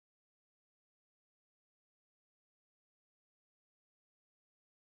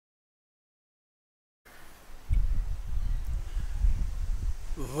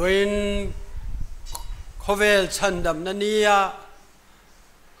Vin khovel chandam nania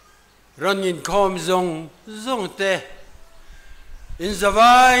rangin khom zong te in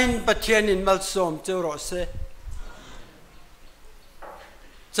zavain pathian in malsom chero se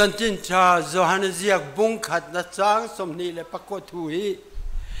chantin cha johanesiak bung khat na chang somni le pakot hui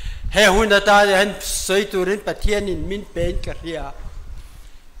he hunata hen soiturin pathian in min pen karia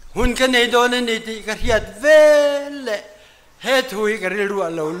hun kan ei don ni ti kariat vele he thui karilu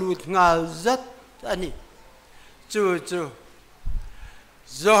alo lut ngal zat ani chu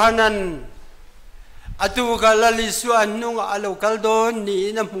Zohanan atu kalali suan nung alo kaldon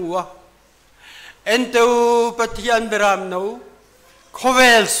ni na muwa ento pathian beram no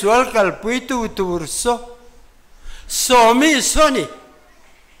khovel sual kal puitu turso somi soni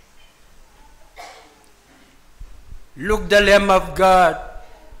look the Lamb of God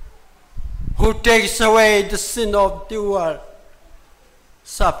who takes away the sin of the world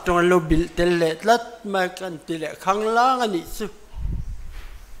sap tong lo bil telet lat ma kan tile khang lang ani su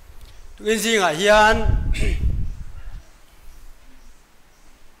Nguyên gì ngả hiền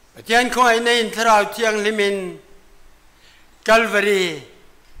Thiên khói nên thảo thiêng lý mình Calvary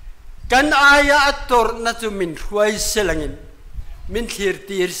Kan aya ator na tu min khuay selangin Min thir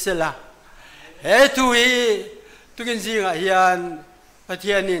tir sela He tu hi Tu nguyên gì ngả hiền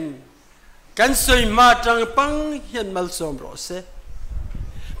Pathianin Kan soy ma trăng pang hiền mal som ro se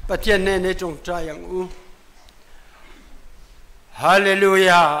Pathian nene trong trai yang u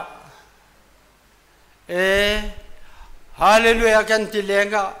Hallelujah Hallelujah kan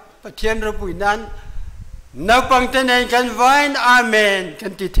tilenga pathian ro puinan na pangtenen kan vain amen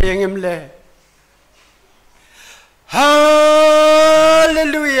kan ti thengem le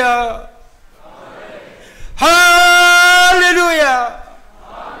Hallelujah Hallelujah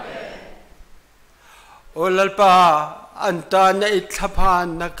Olalpa anta na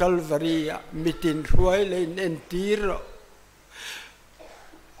ithapan na Calvary mitin ruai len entiro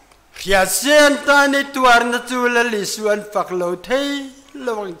Kia sen ta ni tuar na tula lisuan faklo thei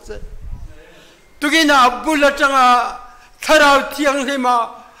lawang se Tugina abula tanga tharau thiang hima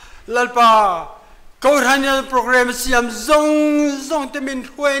lalpa kaurhanya program siam zong temin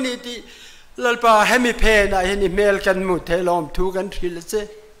huai ni ti lalpa hemi phe na heni mel kan mu thelom thu kan thil se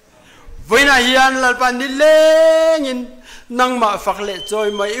Voina hian lalpa ni lengin nangma fakle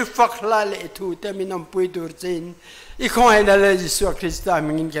choi mai fakla le thu teminam pui dur chin I khoi na le Jesu Krista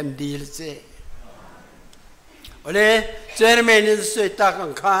mingin kan dil se Ole chairman in soi ta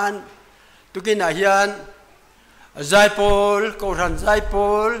kan khan tukin ahian Zaipol koran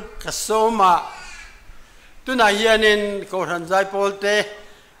Zaipol kasoma tuna hian in koran Zaipol te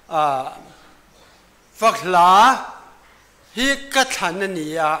fakla hi kathan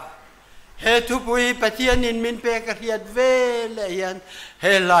ania he thu pui pathian in min pe ka hiat ve le hian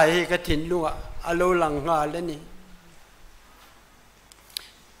he lai ka thin lunga alo lang nga le ni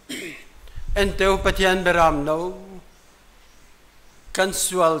Enteu pathian beram no kan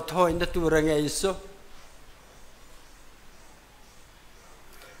sual thoi na tu rangai so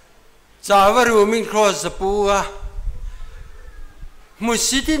Chavaru min cross pua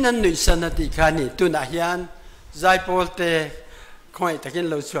musiti nan nui sanati khani tu na hian Zaipol te khoi takin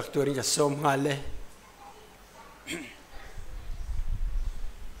lo chuak turing ka som ngale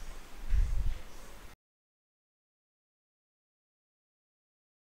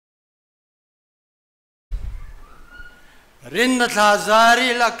Rinna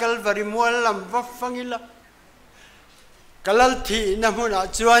thazari la Calvary muallam waffangila kalalthi namuna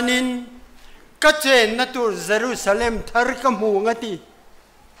chuanin kachen natur Jerusalem thar ka mu ngati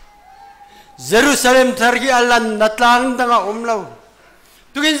Jerusalem thar gi alan natlang danga umlo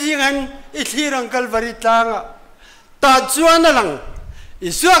tugin jingan ithirang Calvary tanga ta chuana lang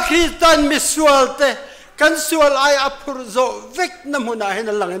Isua Kristan misualte kan sual ay apur zo vek namuna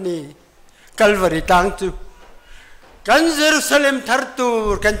hinalang ni Calvary tang tu Kan Jerusalem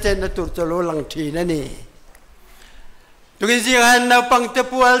thartur kan chen natur cholo lang thina ni Tugin jingan na pang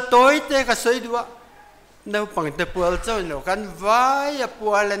tepual toy te ka soidwa na pang tepual chaw no kan vai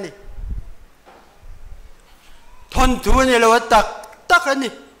apual ani thon thu ni lo tak ani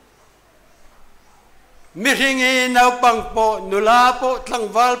miringi na pang po nula po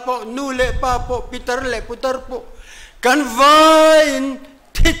tlangwal po nule pa po pitar le putar po kan vai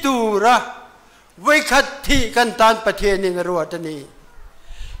thitura Với khát thị căn tan bà thiên in ruột này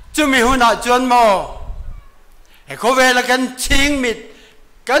Chú mi hôn hạ chuan mò Hãy khô về là căn chinh mịt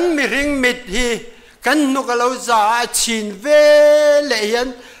Căn mi ring mịt hi Căn nụ cả lâu giả chín về lệ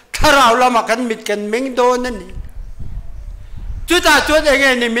hiến Khá rào là mà căn mịt căn mình đôn này Chú ta chuốt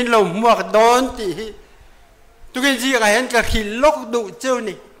anh em mình lồng muạc đôn thì tu cái gì cái hiện cái khi lốc đủ châu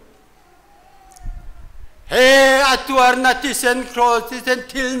này he atuar na ti sen cross ti sen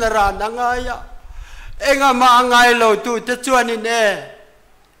thil na ra na ngay ya enga ma ngay lo tu te chuan ni ne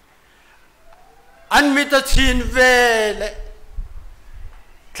an mi ta chin ve le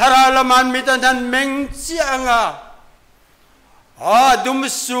thara la man mi ta nan meng chianga dum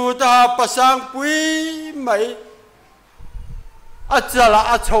su ta pasang pui mai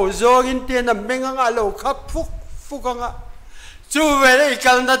achala a chho zo in te na meng nga lo khap phuk phuk nga chu ve le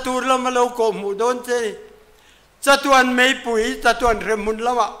kal na tur la ma lo ko mu don che chatuan mei pui chatuan remun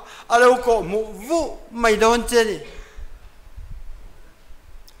lama alo ko mu vu mai don che ni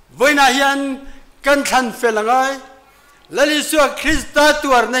voi na hian kan than felangai lali su Krista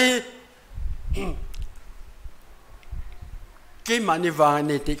tuar nei cái mà ni vàng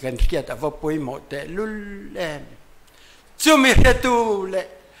này thì cần kiệt ở vào bôi một tệ lul em chú mi hết tu lệ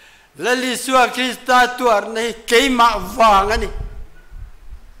là lý do Krista tuar này cái mà vàng anh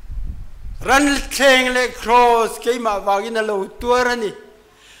ran theng lệ cross cái mà vàng in lâu tuar anh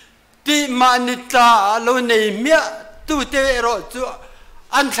ti mà ni ta lâu này mía tu tê rồi chú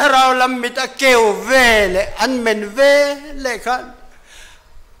anh thảo làm mi ta kêu về lệ anh men về lệ khăn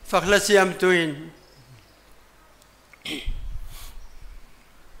phật là siam tuin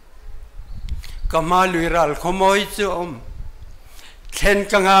Kamaluiral khomoi chu khen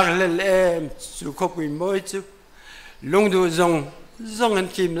kangar lel em chu khopui moi chu lungdu zong an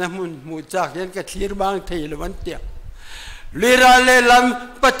kim la mun mu chak yan ka thir bang thei lo wan tia lira le lam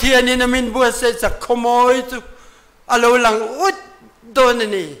pathian in min bu se chak khomoi chu alo lang ut don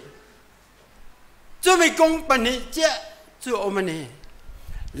ni chu mi kong pani che chu omani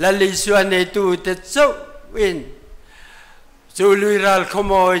la li suan ne tu te chu win chú lùi ra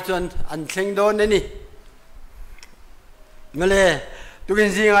khomoi chọn ăn theng đón đấy nè, nghe lẽ tôi kinh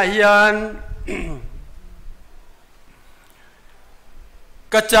gì ngài hiền,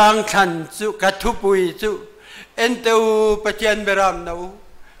 cái trang khăn chú cái thu bùi chú, em tàu bắt chân beram nấu,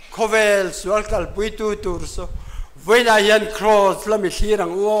 khovel sual kal bùi tu tur so, với ngài hiền cross làm gì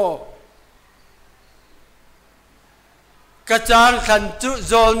răng uo, cái trang khăn chú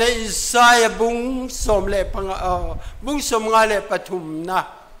zol này sai bung som lệ pang bung som ngài lệ pathum na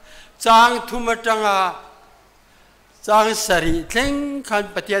trang thum tranga trang sari theng khăn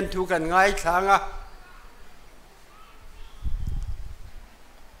pathian thu kan ngai thanga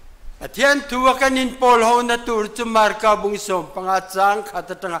pathian thu kan in pol ho na tur chu mar ka bung som panga trang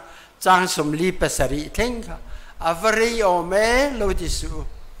khata tranga trang som li pasari theng kha avari ome lo ti su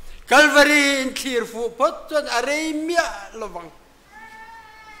Calvary in clear fu pot chon aremia lovang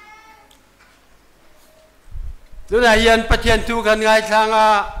tu na hian pathian tu kan ngai thanga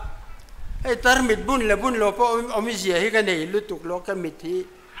ei tar mit bun le bun lo po omi zia hi kan nei lutuk lo kan mit hi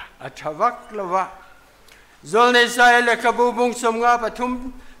athawak lova zol nei sai le kabu bung som nga pathum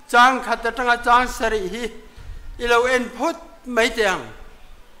chang khat tanga chang sari hi ilo en phut mai tiang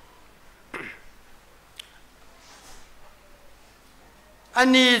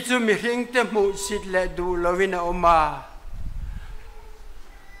Ani chu mi hing te mu sit le du lovina oma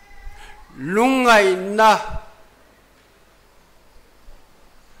lungai na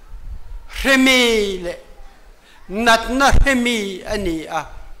hemi le nat na hemi ani a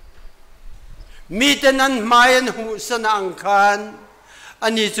mi tenan mayan hu sanang khan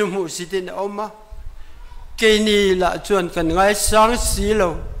ani chu mu sitin oma ke ni la chuan kan ngai sang si lo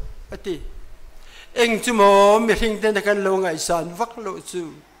ati eng chu mo mi hing ten kan lo ngai san vak lo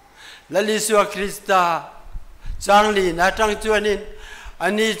chu lali suwa Krista chang li na tang chuan in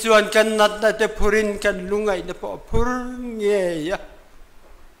ani chuan kan nat na te phurin kan lungai na po phur nge ya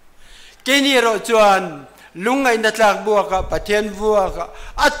ke ni ro chuan lungai na tlak bua ka pathian bua ka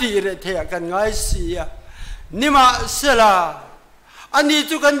ati re the kan ngai si ya nima sela ani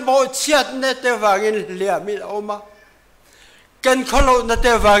chu kan bo chiat ne te wangin lia mi oma kan kholo na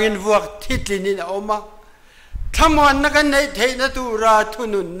te wangin vuak thitlin in oma thamon na kan nei thei na tu ra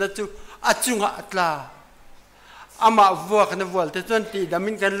thunun na chu achunga atla ama vuak na wal te chon ti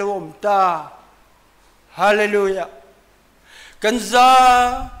damin kan lom ta hallelujah kan za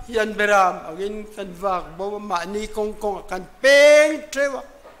yan beram agin kan wak bo ma ni kong kong kan peng trewa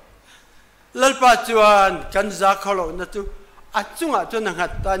lalpa chuan kan za kholo na chu achunga chu na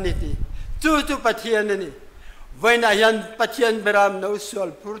hat ta ni ti chu pathian ni Vaina yan pathian beram no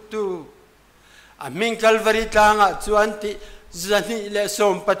sol purtu amin Calvary tanga chuanti zani le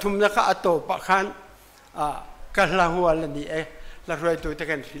som pathum na ka ato pa khan kala hual ni e la roi tu te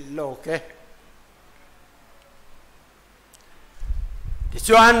kan lo ke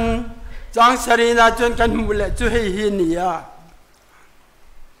chuan chang sarina chuan kan mule chu hei hi ni ya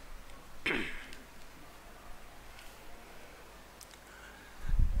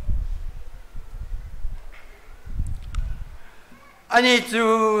ani chu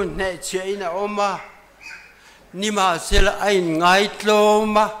ne che na oma nima sel ain ngai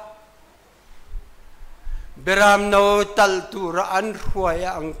tloma beram no tal tura an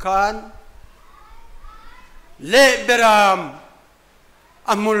huaya angkan le beram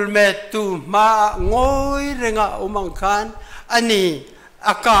amul metu ma ngoi renga umangkan ani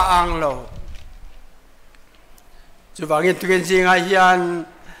aka anglo chuwangin tuken singa hian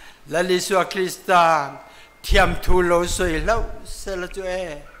laliswa krista thiam thu lo soi lo sela chu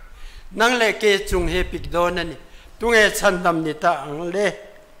e nang le ke chung he pik don ani tunge chandam ni ta ang le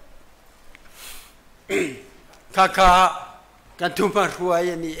kaka kan thuma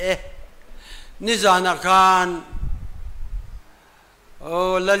ruai ani e ni zana kan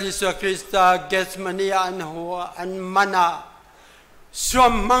o laliswa krista gets mania an huwa an mana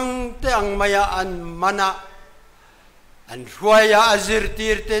swamang te ang maya an mana an ruaya azir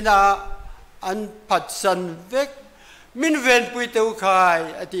tirte na an patsan vek min ven pui teu khai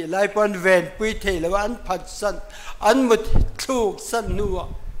ati lai pon ven pui the lo an patsan an mut thuk san nuwa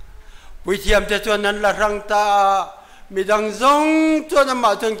pui thiam te chuan an la rang ta midang zong chuan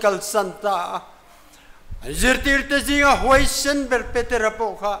ma chuan kal san ta azir tirte zinga hoisen ber petera po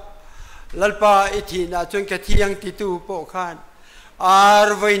kha lalpa ithina chuan ka thiang ti tu po khan ar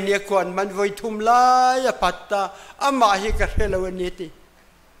voi ne kon man voi thum lai a patta ama hi ka helawani ti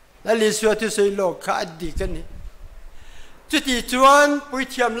lali suatu sei lo kha addi kan ni chuti chuan pui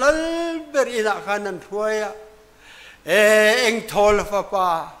thiam lal ber ina khanan thuaya eng thol fa pa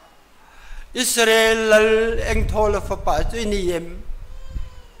Israel lal eng thol fa pa chu ni yem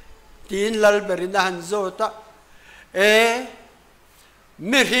tin lal ber ina han zota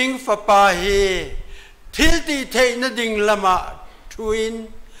mi ring fa pa hi thil ti thei na ding lama thuin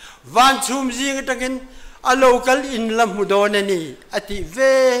van chum jing takin a local in lam mudonani ati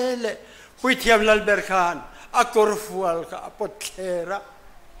vele pui thiam lal ber khan a korfual ka pot khera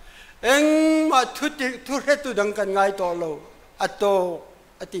eng ma thuti thu tu dang kan ngai to lo ato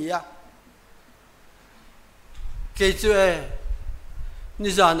atia ke chu e ni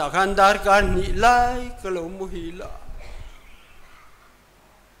zana khan dar kan ni lai ka lo mu hi la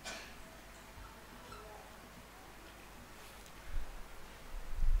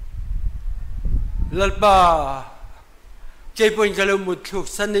lalpa ke poin kalo mutluk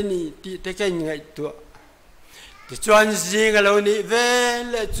sanani ti te kai ngai tu ti chuan zing alo ni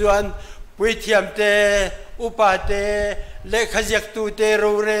vel chuan pui thiam te upa te le khajak tu te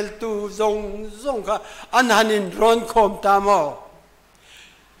rorel tu zong kha anhanin ron khom ta mo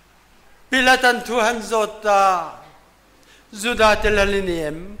pilatan thu han zota zuda te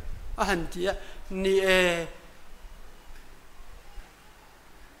lalinem ahantia ni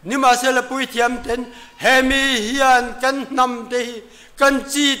nima sela pui thiam ten hemi hian kan nam te kan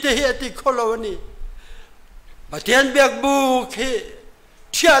chi te ati kholoni pathian bek bu khe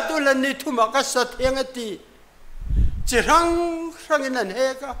thia tu lan ni thuma ka sa thengati chirang ranginan he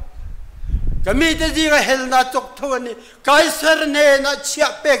ka kami te ji ga helna chok thoni kaisar ne na chia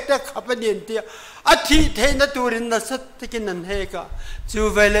pek te khapanin ti athi the na turin na sat tikinan he ka chu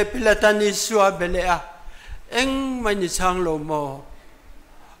vele pilatani suwa bele a eng mani chang lo mo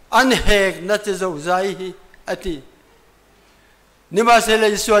an hek na te zo zai hi ati nima sele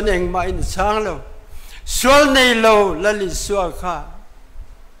suan eng ma in chang lo sual nei lo lali sual kha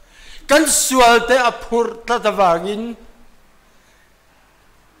kan sual te aphur ta tawangin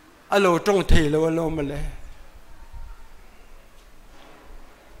alo tong thei lo alo male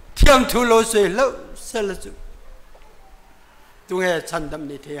thiam thu lo se lo sela chu tu nge chandam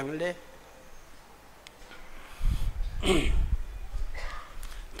ni thiang le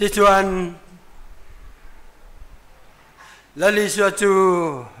ti chuan lali suwa chu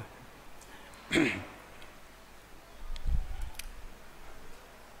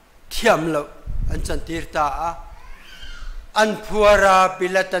thiam lo an chan tir ta an phuara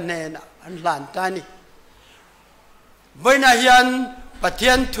pilatanena an lan ta ni voina hian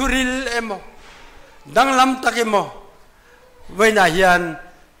pathian thuril emo danglam takemo voina hian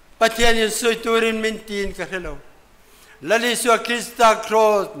pathian in soiturin mintin ka hello lali suwa krista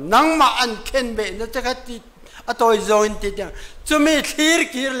cross nangma an khen be na chakati atoi join ti ta chumi thir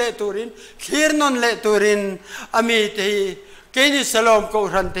kir le turin thir non le turin ami te keni salom ko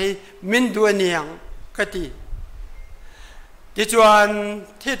ran te min duaniang kati ti chuan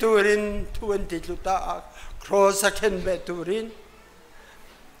thi turin thuan ti luta cross khen be turin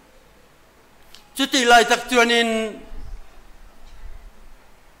chuti lai tak chuanin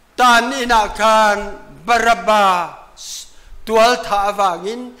tan ina khan baraba tual tha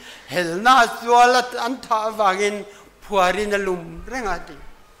wangin helna tualat an tha wangin phuarin lum rengati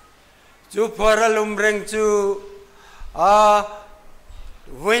chu phuara lum reng chu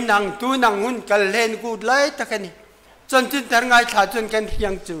với nàng tu nàng hun cần lên cút lại ta cái này chân tin thằng ngay thả chân cái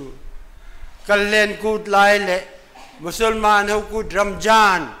hiang chủ cần lên cút lại lệ Musulman hậu cút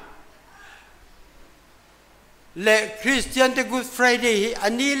Ramjan lệ Christian the Good Friday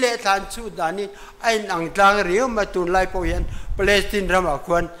anh đi lệ thản chủ đani anh ang tlang riu mà tuôn lại po hiện Palestine Rama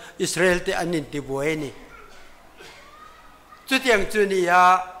quan Israel te anin ti buai ni chu tiang chu ni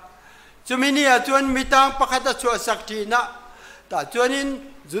ya chu mi ni ya chuan mitang pakhata chu sakthi na ta chuanin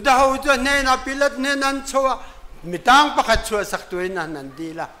juda ho chuan ne na pilat ne nan chowa mitang pakhat chu sak tuin na nan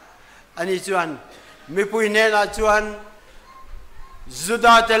di la ani chuan mi pui ne na chuan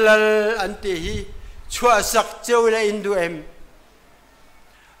juda telal anti hi chua sak cheu la indu em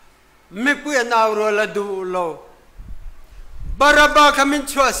mi pui na ro la du lo baraba kamin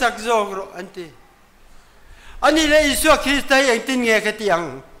chua sak zogro anti ani le isu Krista yang tin nge ka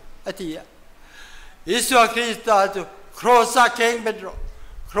tiang atia isu Krista tu krosa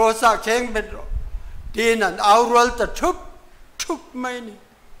keng bedro tin an aurol ta thup mai ni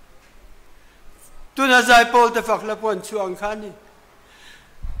tu na zai pol ta fakla pon chuang khani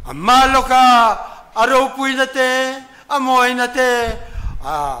amma loka aro pui na te amoi na te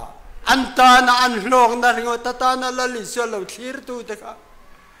anta na an hlong na ringo tata na lali so lo thir tu te ka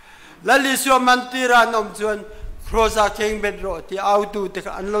lali so mantira nom chuan krosa keng bedro ti au tu te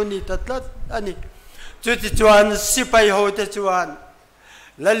ka an lo ni tatlat ani chu ti chuan sipai ho te chuan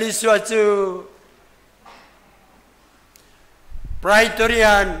lali so chu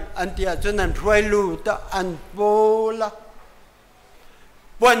Praetorian antia chuan an roi lu ta an bola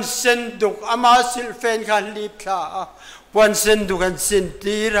pon sen duk ama sil fen khan lip tha pon sen duk an sin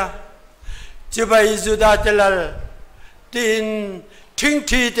tira chibai juda telal tin thing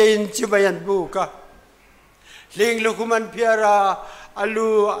thi tin chibai an bu ka ling lukuman phiara alu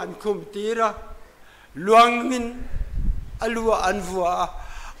an khum tira luang min alu an vua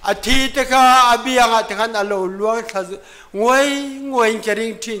athi te kha abianga te khan alo luang tha ngoi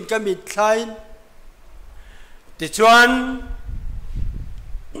kering thin ka mit thlain ti chuan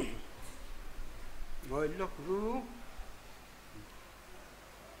ngồi lúc rú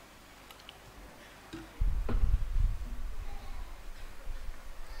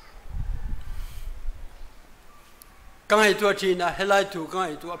cái ngày tua thì na helai tu cái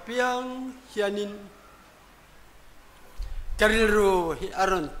ngày tua piang hianin kariru hi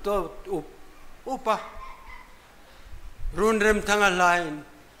aron to upa run rem thanga line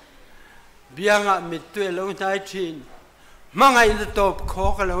bianga mitwe lo nai thin mangai na top kho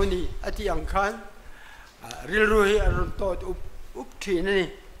ka lo ni ati ang khan ril ru hi aron to up thin ni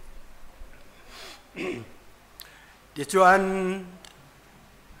ti chuan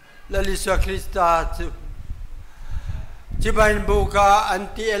laliswa Krista chu chibain buka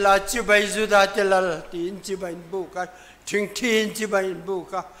anti ela chibai juda telal tin chibain buka thing thin chibain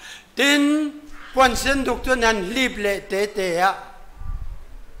buka tin pon sen duk tu nan lip le te ya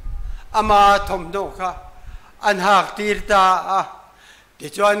ama thom do kha an hak tir ta ti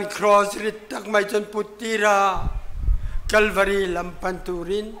chuan cross rit tak mai chon putira Calvary lampan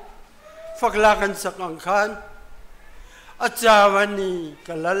turin fakla kan sakang khan achawani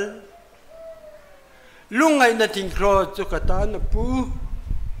kalal lungay na ting cross chu kata na pu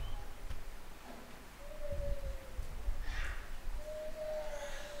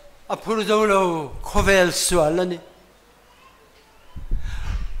apur dolo khovel swalani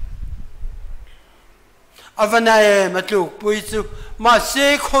avanae matluk pui chu ma se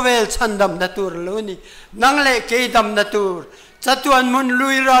khovel chandam natur loni nangle ke dam natur chatuan mun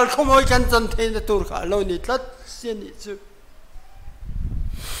luiral khomoi kan chan the natur kha loni tlat siani chu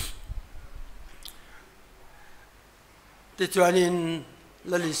ti chuanin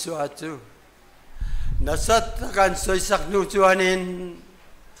lali swa chu nasat kan soisak nu chuanin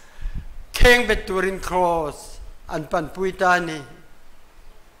kheng beturin cross an pan puita ni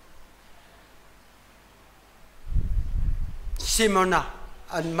Simona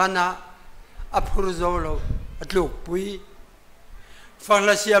an mana aphurzolo atluk pui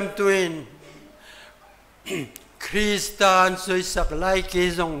fanglasiam tuin Kristan soisak lai ke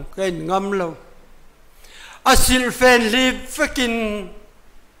zong ken ngamlo asil fen lip fakin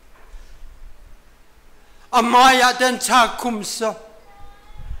amaya den cha kumso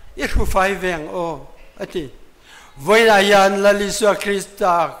ihu fai veng o ati voina yan laliswa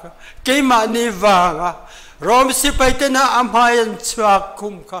Krista keima ni wanga rom si paitena amhayan chak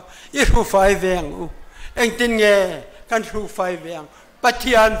kum kha ihu fai veng u engtin nge kan hu fai veng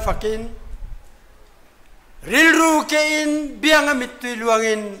pathian fakin rilru ke in bianga mitui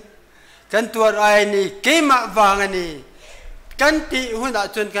luangin kan tuar ai ni keima wanga ni kan ti huna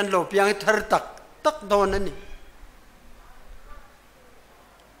chun kan lo piang thar tak tak don ani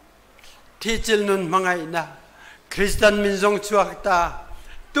thi chil nun mangai na Christian min zong chuak ta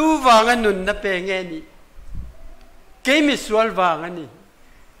tu wanga nun na pe nge ni ke mi sual wanga ni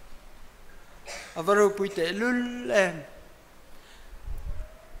avaru puite lul em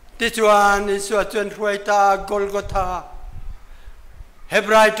ti chuan ni suat chuan huai ta Golgotha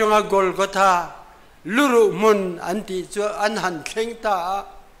Hebrai tunga Golgotha luru mun anti chu an han thleng ta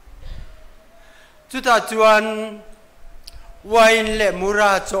chuta chuan wain le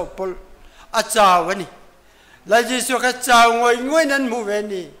mura chopol a chawani la Jesu ka chaw ngoi nan mu ve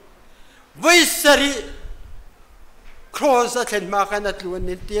ni voi sari cross a thlen ma kan atluan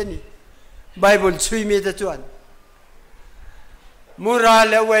ni tiani Bible chui mi ta chuan mura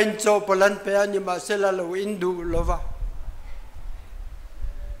le wain chopol an pe ani ma sela lo indu lova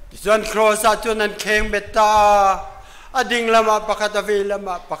chuan cross a chuan an kheng beta ading lama pakhat ave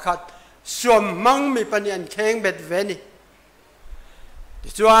lama pakhat suam mang mi pani an kheng bet ve ni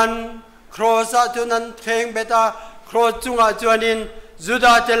chuan cross a chuan an kheng beta cross chunga chuanin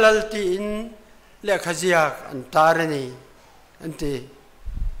Juda telal ti in le khaziak an tarani anti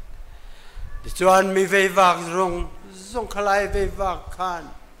chuan mi ve vak zong khalai ve vak khan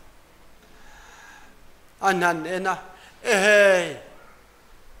anan ena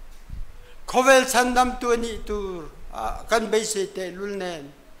khovel chandam tu ni tur kan be se te lulnen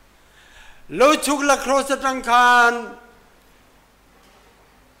lo chuk la cross atang khan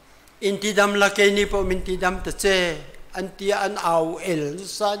intidam la ke ni po mintidam ta che antia an au el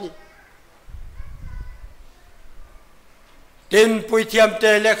sani ten pui thiam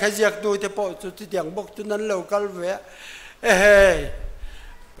te le khaziak tu te po chu ti tiang bok tu nan lo kal ve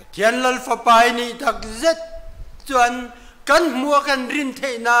thian lal fa pai ni tak zet chuan kan mua kan rin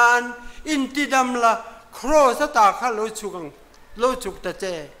the nan intidam la cross ta kha lo chuk ta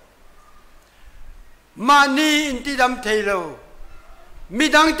che mani intidam theilo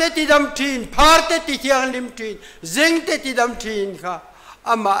midang te tidam thin phar te ti thiang lim thin zeng te tidam thin kha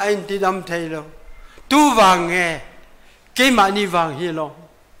ama ain tidam theilo tu wang nge ke mani wang hi lo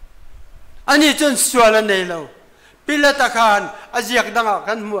ani chon swala nei lo pilata khan aziak danga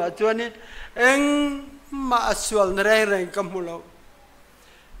kan mu chuanin eng ma aswal nare reng kam mu lo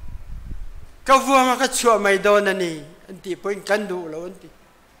ka vuanga ka chua mai don ani anti point kan du lo anti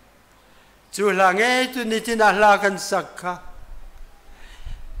chu la nge tu ni tina la kan sakha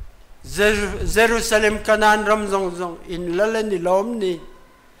Jerusalem kanan ram zong in lalani lom ni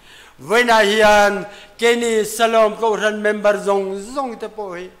vena hian keni salom ko ran member zong te po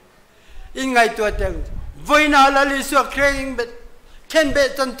hi ingai tu teng vena lali su kreng bet ken be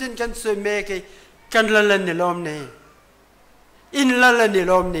ton tin kan su me ke kan lalani lom ni in lalani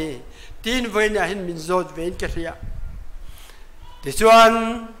lom ni tin vena hin min zot ven ke ria ti chuan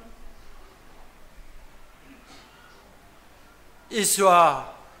iswa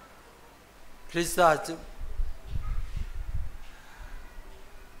Krista chu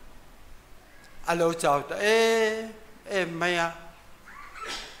alo chào ta em maya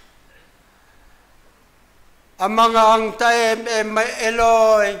amanga ang ta em mai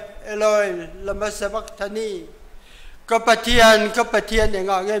Eloi lama sabak thani kapatian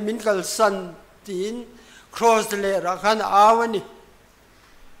enga nge min kal san tin cross le ra khan awani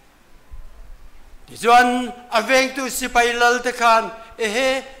tijuan aveng tu sipailal te khan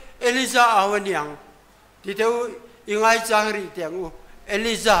Eliza awaniang titeu ingai changri tiangu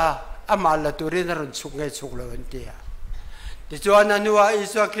Eliza amala turin ron chungai chuklawan tia tijuan anua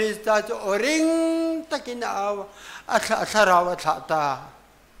Isu Krista to oring takina awa atharawa thata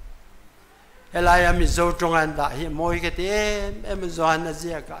elaya mi zo tongan da hi moi ke te em zoan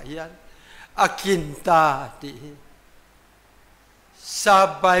azia ka hian akinta ti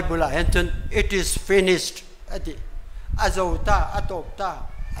sa Bible anton it is finished ati azota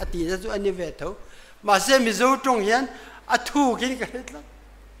atopta ati za chu ani ve tho ma se mi zo tong hian a thu kin ka hetla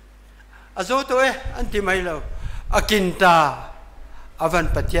a zo to anti mai lo akinta avan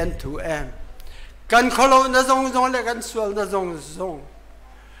pathian thu em kan kholo na zong le kan sual na zong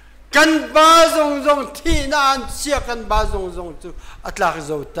kan ba zong thi na an sia kan ba zong chu atlak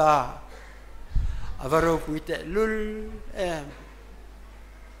zo ta avaro puite lul em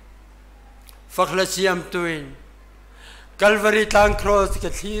fakla siam tuin Calvary tang cross ke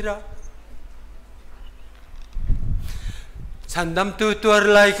thira chandam tu tur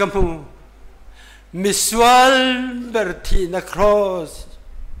lai kamu miswal bertina cross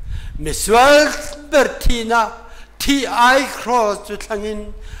miswal bertina ti ai cross tu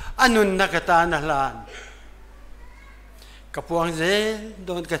thangin anun nakata na lan kapuang ze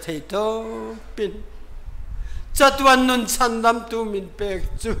don ka thei to pin chatwan nun chandam tu min pek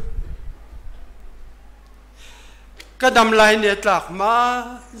chu kadam lai ne tlak ma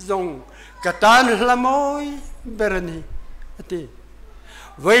zong katan lamoi berani ati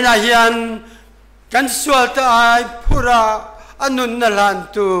voina hian kan sual ta ai phura anun nalan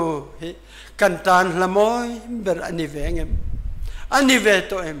tu hi kantan lamoi ber ani vengem ani ve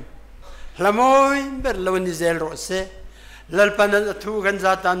to em lamoi ber lo ni zel ro se lalpanan athu gan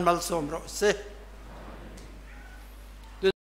zatan mal som ro se